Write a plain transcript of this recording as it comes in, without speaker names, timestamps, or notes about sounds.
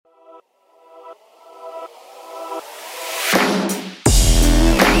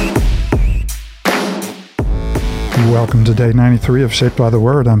Welcome to day 93 of Shaped by the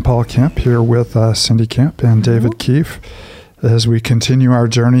Word. I'm Paul Kemp here with Cindy Kemp and David Keefe as we continue our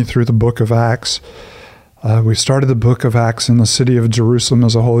journey through the book of Acts. We started the book of Acts in the city of Jerusalem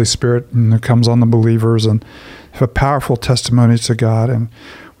as the Holy Spirit comes on the believers and have a powerful testimony to God. And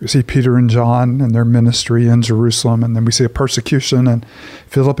we see Peter and John and their ministry in Jerusalem, and then we see a persecution, and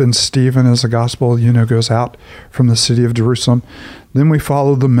Philip and Stephen as the gospel, goes out from the city of Jerusalem. Then we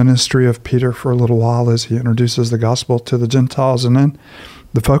follow the ministry of Peter for a little while as he introduces the gospel to the Gentiles, and then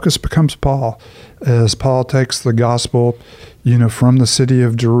the focus becomes Paul, as Paul takes the gospel, from the city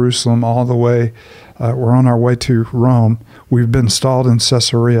of Jerusalem all the way. We're on our way to Rome. We've been stalled in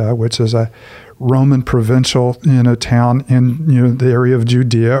Caesarea, which is a Roman provincial, town in, the area of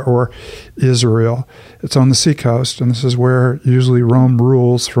Judea or Israel. It's on the seacoast, and this is where usually Rome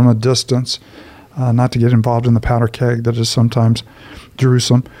rules from a distance, not to get involved in the powder keg that is sometimes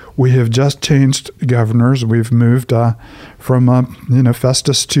Jerusalem. We have just changed governors. We've moved from,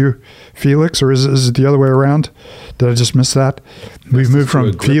 Festus to Felix, or is it the other way around? Did I just miss that? We've moved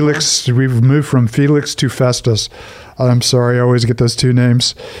from Felix to Festus. I'm sorry, I always get those two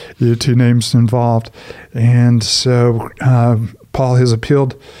names involved. And so Paul has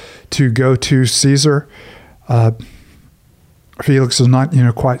appealed to go to Caesar. Felix is not,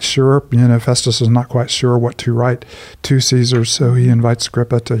 quite sure. Festus is not quite sure what to write to Caesar, so he invites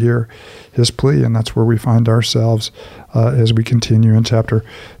Agrippa to hear his plea, and that's where we find ourselves as we continue in chapter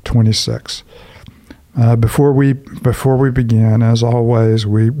 26. Before we begin, as always,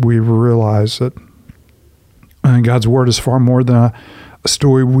 we realize that God's Word is far more than a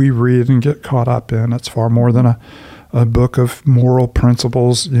story we read and get caught up in. It's far more than a book of moral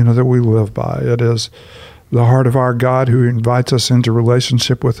principles, that we live by. It is the heart of our God who invites us into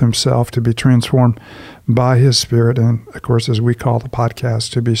relationship with himself to be transformed by his Spirit. And, of course, as we call the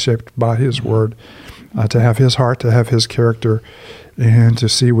podcast, to be shaped by his Word, to have his heart, to have his character, and to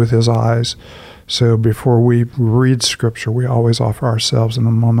see with his eyes. So before we read Scripture, we always offer ourselves in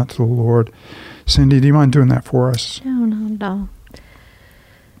a moment to the Lord. Cindy, do you mind doing that for us? No, not at all.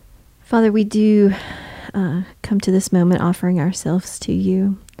 Father, we do come to this moment offering ourselves to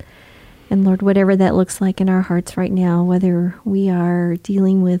you. And Lord, whatever that looks like in our hearts right now, whether we are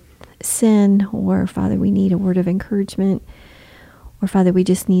dealing with sin or, Father, we need a word of encouragement, or, Father, we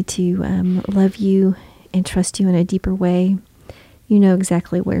just need to love you and trust you in a deeper way. You know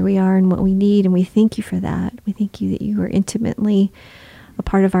exactly where we are and what we need, and we thank you for that. We thank you that you are intimately a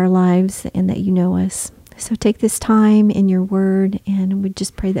part of our lives and that you know us. So take this time in your word, and we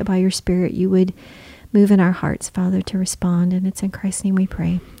just pray that by your Spirit you would move in our hearts, Father, to respond. And it's in Christ's name we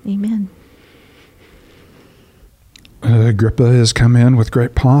pray. Amen. Agrippa has come in with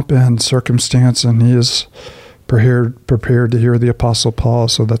great pomp and circumstance, and he is prepared to hear the Apostle Paul.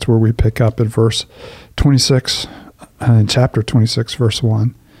 So that's where we pick up at verse 26, chapter 26, verse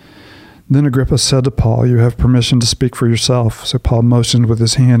 1. Then Agrippa said to Paul, "You have permission to speak for yourself." So Paul motioned with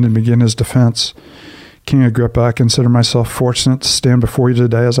his hand and began his defense. "King Agrippa, I consider myself fortunate to stand before you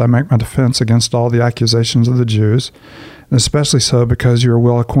today as I make my defense against all the accusations of the Jews, and especially so because you are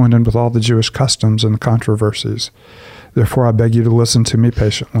well acquainted with all the Jewish customs and controversies. Therefore, I beg you to listen to me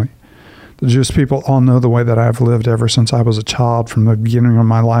patiently. The Jewish people all know the way that I have lived ever since I was a child, from the beginning of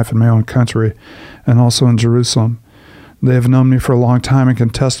my life in my own country and also in Jerusalem. They have known me for a long time and can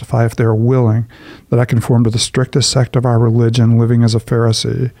testify, if they are willing, that I conform to the strictest sect of our religion, living as a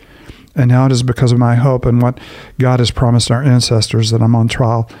Pharisee. And now it is because of my hope and what God has promised our ancestors that I'm on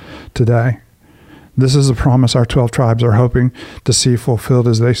trial today. This is the promise our 12 tribes are hoping to see fulfilled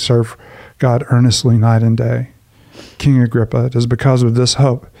as they serve God earnestly night and day. King Agrippa, it is because of this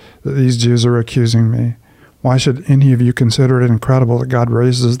hope that these Jews are accusing me. Why should any of you consider it incredible that God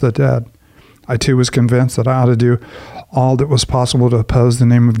raises the dead? I too was convinced that I ought to do all that was possible to oppose the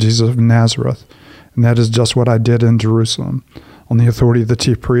name of Jesus of Nazareth, and that is just what I did in Jerusalem. On the authority of the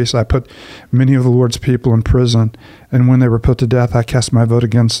chief priests, I put many of the Lord's people in prison, and when they were put to death, I cast my vote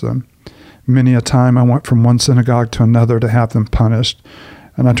against them. Many a time I went from one synagogue to another to have them punished,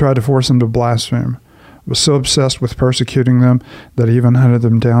 and I tried to force them to blaspheme. I was so obsessed with persecuting them that I even hunted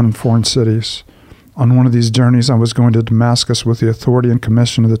them down in foreign cities. On one of these journeys, I was going to Damascus with the authority and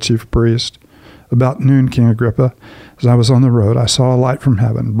commission of the chief priest. About noon, King Agrippa, as I was on the road, I saw a light from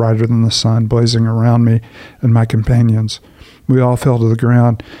heaven, brighter than the sun, blazing around me and my companions. We all fell to the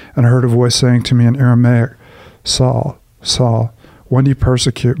ground, and I heard a voice saying to me in Aramaic, "Saul, Saul, why do you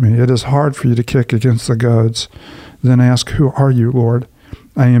persecute me? It is hard for you to kick against the goads." Then I asked, "Who are you, Lord?"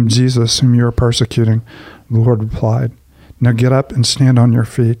 "I am Jesus, whom you are persecuting." The Lord replied, "Now get up and stand on your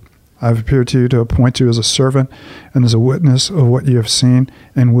feet. I have appeared to you to appoint you as a servant and as a witness of what you have seen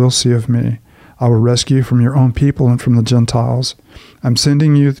and will see of me. I will rescue you from your own people and from the Gentiles. I'm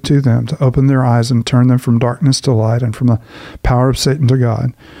sending you to them to open their eyes and turn them from darkness to light and from the power of Satan to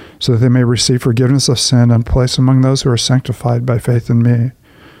God, so that they may receive forgiveness of sin and place among those who are sanctified by faith in me."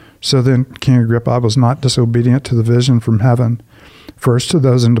 So then King Agrippa was not disobedient to the vision from heaven, first to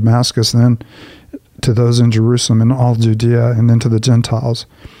those in Damascus, then to those in Jerusalem and all Judea, and then to the Gentiles.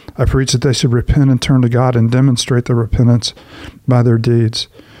 I preached that they should repent and turn to God and demonstrate their repentance by their deeds.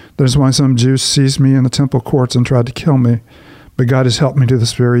 That is why some Jews seized me in the temple courts and tried to kill me. But God has helped me to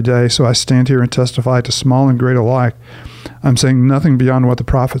this very day, so I stand here and testify to small and great alike. I'm saying nothing beyond what the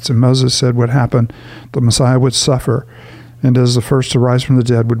prophets and Moses said would happen. The Messiah would suffer, and as the first to rise from the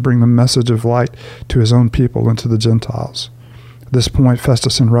dead, would bring the message of light to his own people and to the Gentiles. At this point,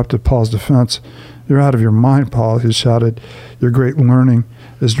 Festus interrupted Paul's defense. "You're out of your mind, Paul," he shouted. "Your great learning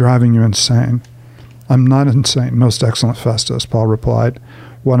is driving you insane." "I'm not insane, most excellent Festus," Paul replied.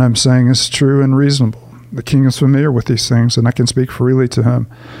 "What I'm saying is true and reasonable. The king is familiar with these things, and I can speak freely to him.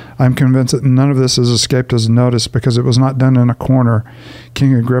 I'm convinced that none of this has escaped his notice because it was not done in a corner.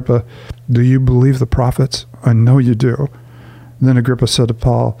 King Agrippa, do you believe the prophets? I know you do." Then Agrippa said to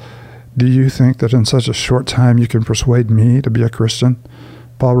Paul, "Do you think that in such a short time you can persuade me to be a Christian?"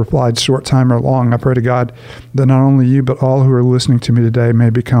 Paul replied, "Short time or long, I pray to God that not only you but all who are listening to me today may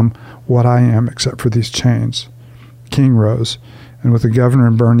become what I am, except for these chains." The king rose, and with the governor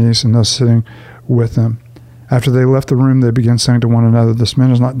and Bernice and those sitting with him, after they left the room, they began saying to one another, "This man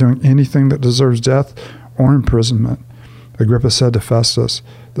is not doing anything that deserves death or imprisonment." Agrippa said to Festus,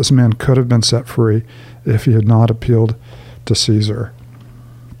 "This man could have been set free if he had not appealed to Caesar."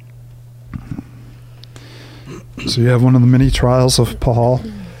 So you have one of the many trials of Paul.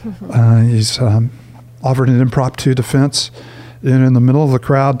 He's offered an impromptu defense in the middle of the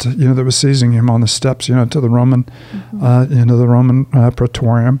crowd, that was seizing him on the steps, to the Roman, the Roman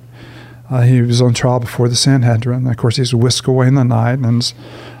Praetorium. He was on trial before the Sanhedrin. Of course, he's whisked away in the night and is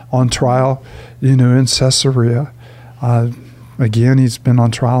on trial, in Caesarea. Again, he's been on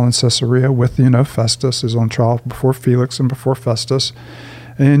trial in Caesarea with, Festus. He's on trial before Felix and before Festus.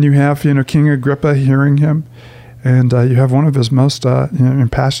 And you have, King Agrippa hearing him. And you have one of his most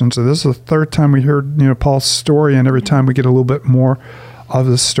impassioned. So this is the third time we heard, Paul's story. And every time we get a little bit more of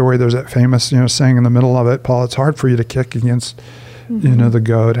this story, there's that famous, saying in the middle of it, "Paul, it's hard for you to kick against the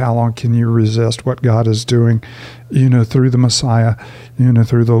goad. How long can you resist what God is doing, through the Messiah,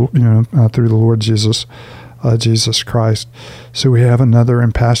 through the Lord Jesus Christ." So we have another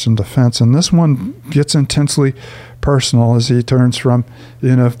impassioned defense, and this one gets intensely personal as he turns from,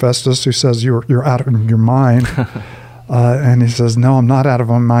 Festus, who says you're out of your mind, and he says, "No, I'm not out of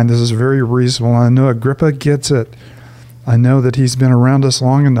my mind. This is very reasonable." And I know Agrippa gets it. I know that he's been around us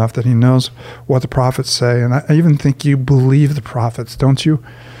long enough that he knows what the prophets say. And I even think you believe the prophets, don't you,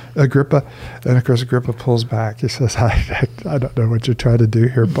 Agrippa? And of course, Agrippa pulls back. He says, I don't know what you're trying to do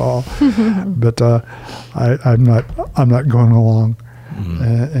here, Paul, but I'm not going along. Mm-hmm.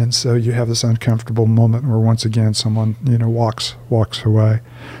 And so you have this uncomfortable moment where once again someone walks away.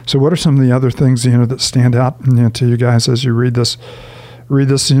 So what are some of the other things that stand out to you guys as you read this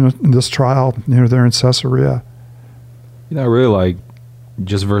this trial there in Caesarea? I really like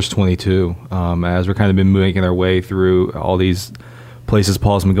just verse 22, as we're kind of been making our way through all these places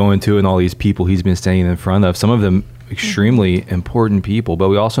Paul's been going to and all these people he's been standing in front of, some of them extremely important people. But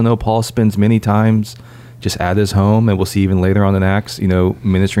we also know Paul spends many times just at his home, and we'll see even later on in Acts,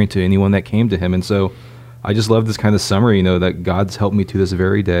 ministering to anyone that came to him. And so I just love this kind of summary, that God's helped me to this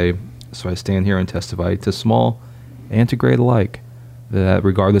very day. So I stand here and testify to small and to great alike, that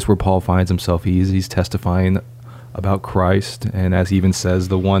regardless where Paul finds himself, he's testifying about Christ, and as he even says,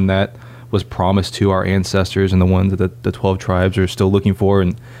 the one that was promised to our ancestors and the one that the 12 tribes are still looking for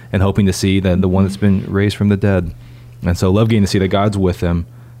and hoping to see, that the one that's been raised from the dead. And so love getting to see that God's with him,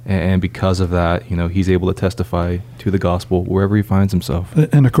 and because of that, he's able to testify to the gospel wherever he finds himself.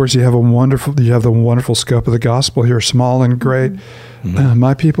 And of course, you have the wonderful scope of the gospel here, small and great,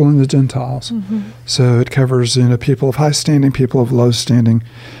 my people and the Gentiles. So it covers people of high standing, people of low standing,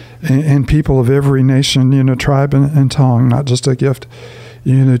 and people of every nation, tribe and tongue, not just a gift,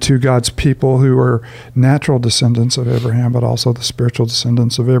 to God's people who are natural descendants of Abraham, but also the spiritual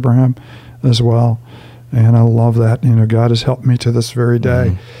descendants of Abraham as well. And I love that. God has helped me to this very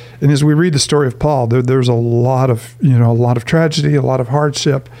day. And as we read the story of Paul, there's a lot of tragedy, a lot of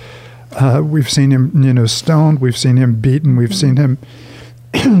hardship. We've seen him, stoned. We've seen him beaten. We've seen him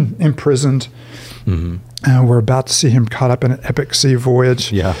imprisoned. We're about to see him caught up in an epic sea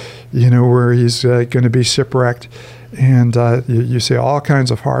voyage, where he's going to be shipwrecked. And you see all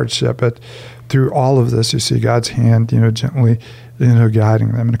kinds of hardship. But through all of this, you see God's hand, gently,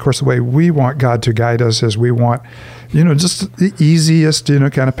 guiding them. And of course, the way we want God to guide us is we want, just the easiest,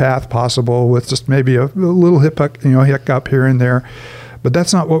 kind of path possible with just maybe a little hiccup here and there. But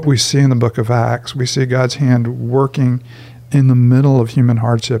that's not what we see in the book of Acts. We see God's hand working in the middle of human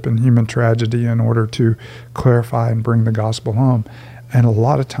hardship and human tragedy in order to clarify and bring the gospel home. And a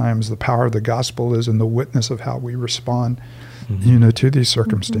lot of times the power of the gospel is in the witness of how we respond, to these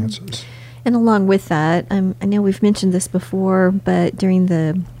circumstances. And along with that, I know we've mentioned this before, but during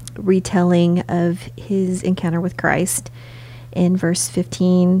the retelling of his encounter with Christ, in verse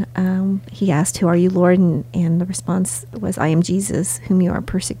 15, he asked, "Who are you, Lord?" And the response was, "I am Jesus, whom you are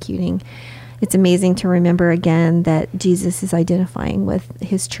persecuting." It's amazing to remember again that Jesus is identifying with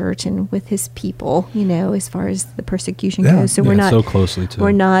his church and with his people, as far as the persecution goes. So we're not so closely too.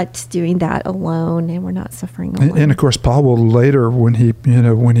 We're not doing that alone, and we're not suffering alone. And of course, Paul will later, when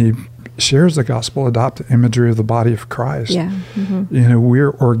he shares the gospel, adopt the imagery of the body of Christ. Yeah. Mm-hmm.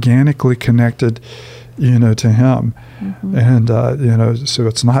 We're organically connected, to him. Mm-hmm. And, so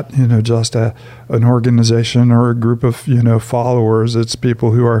it's not, just an organization or a group of, followers. It's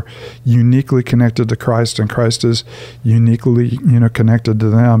people who are uniquely connected to Christ, and Christ is uniquely, connected to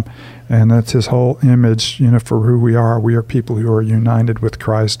them. And that's his whole image, for who we are. We are people who are united with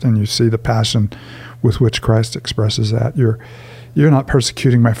Christ, and you see the passion with which Christ expresses that. You're not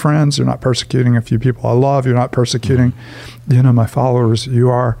persecuting my friends. You're not persecuting a few people I love. You're not persecuting, my followers. You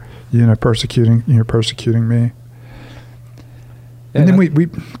are, you're persecuting me. And then we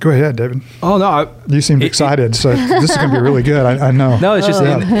go ahead, David. Oh, no. You seemed excited, so this is going to be really good. I know. No, it's just,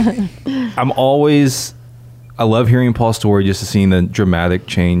 I love hearing Paul's story, just to seeing the dramatic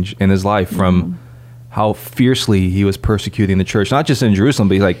change in his life from how fiercely he was persecuting the church, not just in Jerusalem,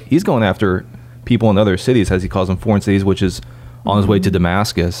 but he's going after people in other cities, as he calls them, foreign cities, which is on his way to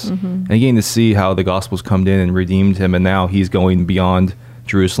Damascus. And getting to see how the gospel's come in and redeemed him, and now he's going beyond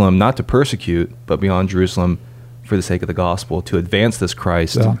Jerusalem, not to persecute, but beyond Jerusalem for the sake of the gospel, to advance this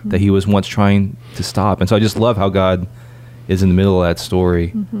Christ that he was once trying to stop. And so I just love how God is in the middle of that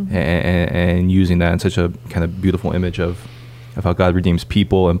story and using that in such a kind of beautiful image of how God redeems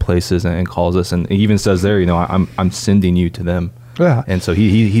people and places and calls us. And he even says there, I'm sending you to them. Yeah. And so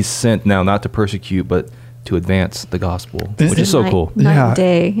he's sent now not to persecute, but to advance the gospel, which is so cool. Night and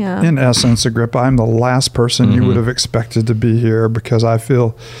day, yeah. In essence, Agrippa, I'm the last person you would have expected to be here, because I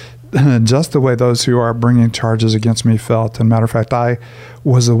feel just the way those who are bringing charges against me felt. And matter of fact, I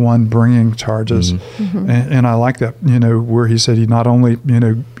was the one bringing charges. And I like that, where he said he not only,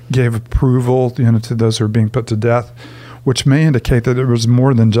 gave approval, to those who are being put to death, which may indicate that it was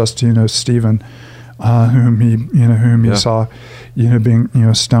more than just, Stephen, whom he saw,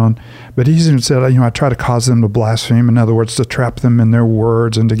 being, stoned. But he even said, I try to cause them to blaspheme. In other words, to trap them in their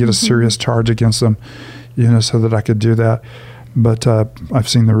words and to get a serious charge against them, so that I could do that. But I've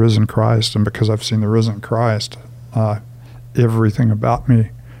seen the risen Christ, and because I've seen the risen Christ, everything about me,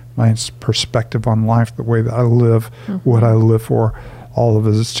 my perspective on life, the way that I live, what I live for, all of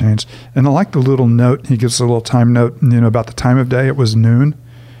it has changed. And I like the little note, he gives a little time note, about the time of day. It was noon,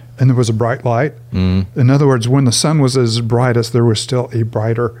 and there was a bright light. In other words, when the sun was at its brightest, there was still a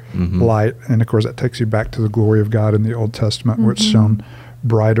brighter light. And of course, that takes you back to the glory of God in the Old Testament, where it's shown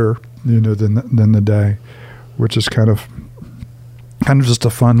brighter, than the day, which is kind of just a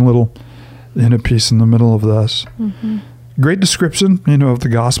fun little, piece in the middle of this. Great description, of the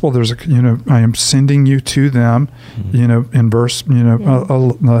gospel. There's I am sending you to them, in verse,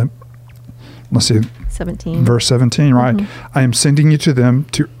 let's see, 17. Verse 17, right? I am sending you to them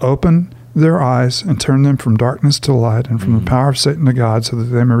to open their eyes and turn them from darkness to light and from the power of Satan to God, so that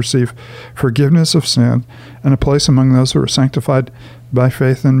they may receive forgiveness of sin and a place among those who are sanctified by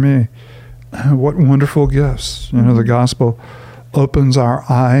faith in me. What wonderful gifts. The gospel opens our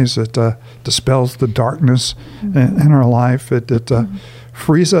eyes. It dispels the darkness in our life. It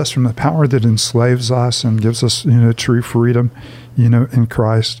frees us from the power that enslaves us and gives us, true freedom, in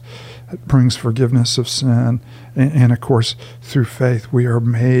Christ. It brings forgiveness of sin. And of course, through faith, we are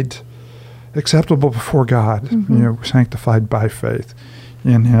made acceptable before God, sanctified by faith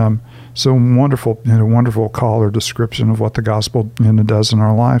in him. So wonderful, wonderful call or description of what the gospel, does in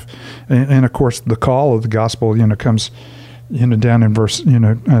our life. And of course, the call of the gospel, comes, down in verse,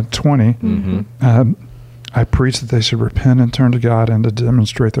 20. I preach that they should repent and turn to God, and to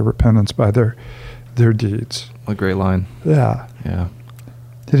demonstrate their repentance by their deeds. What a great line. Yeah. Yeah.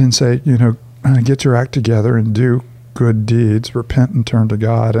 He didn't say, get your act together and do good deeds, repent and turn to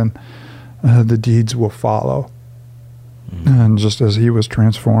God, and the deeds will follow. And just as he was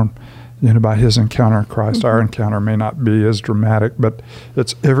transformed, by his encounter in Christ, our encounter may not be as dramatic, but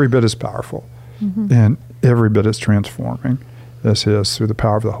it's every bit as powerful and every bit as transforming. as His through the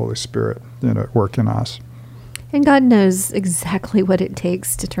power of the Holy Spirit, at work in us. And God knows exactly what it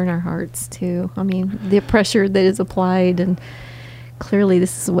takes to turn our hearts to. I mean, the pressure that is applied, and clearly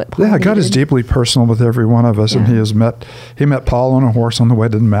this is what Paul God is needed. deeply personal with every one of us, and Yeah. He met Paul on a horse on the way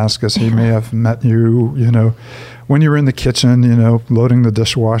to Damascus. He may have met you, when you were in the kitchen, loading the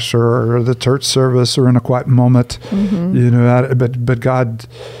dishwasher, or the church service, or in a quiet moment, but God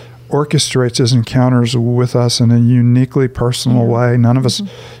orchestrates His encounters with us in a uniquely personal way. None of us,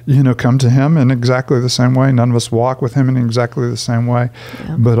 come to Him in exactly the same way. None of us walk with Him in exactly the same way.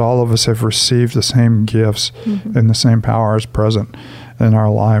 Yeah. But all of us have received the same gifts and the same power is present in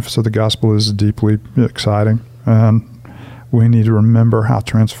our life. So the gospel is deeply exciting. And we need to remember how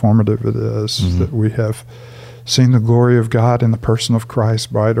transformative it is that we have seen the glory of God in the person of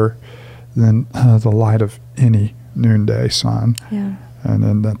Christ brighter than the light of any noonday sun. Yeah. And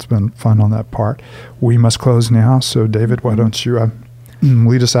then that's been fun on that part. We must close now. So, David, why don't you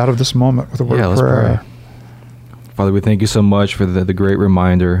lead us out of this moment with a word of prayer? Let's pray. Father, we thank you so much for the great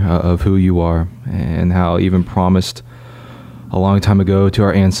reminder of who you are, and how even promised a long time ago to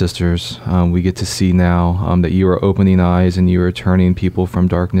our ancestors, we get to see now that you are opening eyes and you are turning people from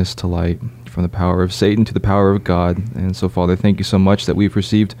darkness to light, from the power of Satan to the power of God. And so, Father, thank you so much that we've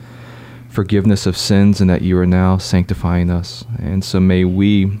received forgiveness of sins and that you are now sanctifying us. And so may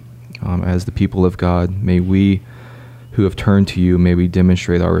we, as the people of God, may we who have turned to you, may we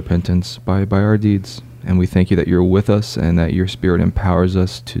demonstrate our repentance by our deeds. And we thank you that you're with us and that your Spirit empowers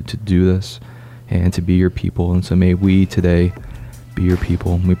us to do this and to be your people. And so may we today be your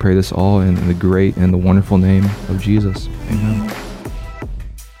people. And we pray this all in the great and the wonderful name of Jesus. Amen.